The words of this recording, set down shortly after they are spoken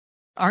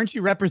Aren't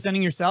you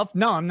representing yourself?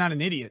 No, I'm not an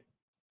idiot.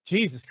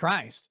 Jesus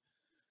Christ.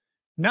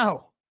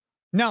 No.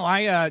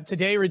 I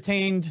today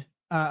retained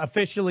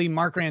officially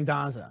Mark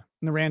Randazza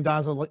in the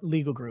Randazza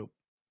legal group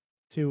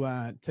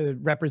to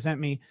represent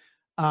me.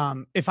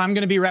 If I'm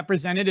going to be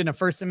represented in a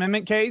First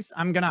Amendment case,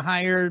 I'm going to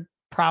hire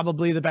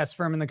probably the best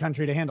firm in the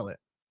country to handle it.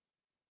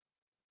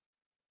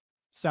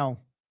 So,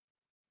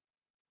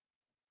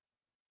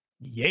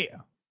 yeah.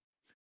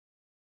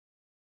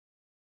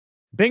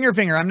 Binger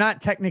finger, I'm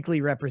not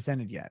technically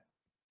represented yet.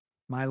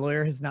 My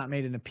lawyer has not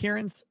made an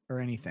appearance or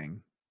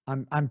anything. I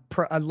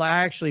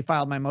actually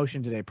filed my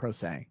motion today pro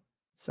se.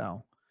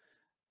 So,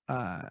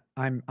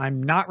 I'm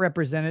not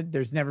represented.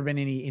 There's never been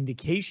any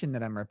indication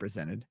that I'm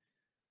represented.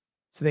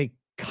 So they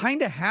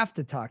kind of have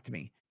to talk to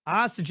me.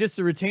 So just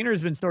the retainer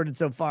has been sorted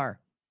so far.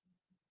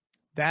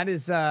 That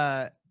is,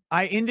 I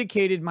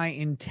indicated my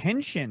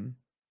intention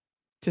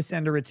to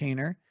send a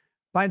retainer.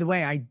 By the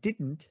way, I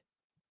did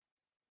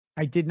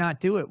not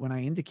do it when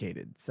I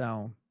indicated.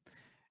 So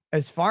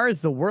as far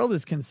as the world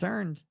is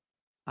concerned,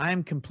 I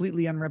am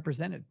completely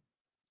unrepresented.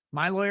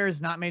 My lawyer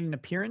has not made an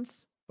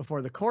appearance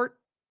before the court.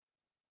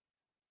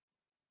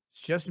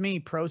 It's just me,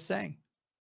 pro se.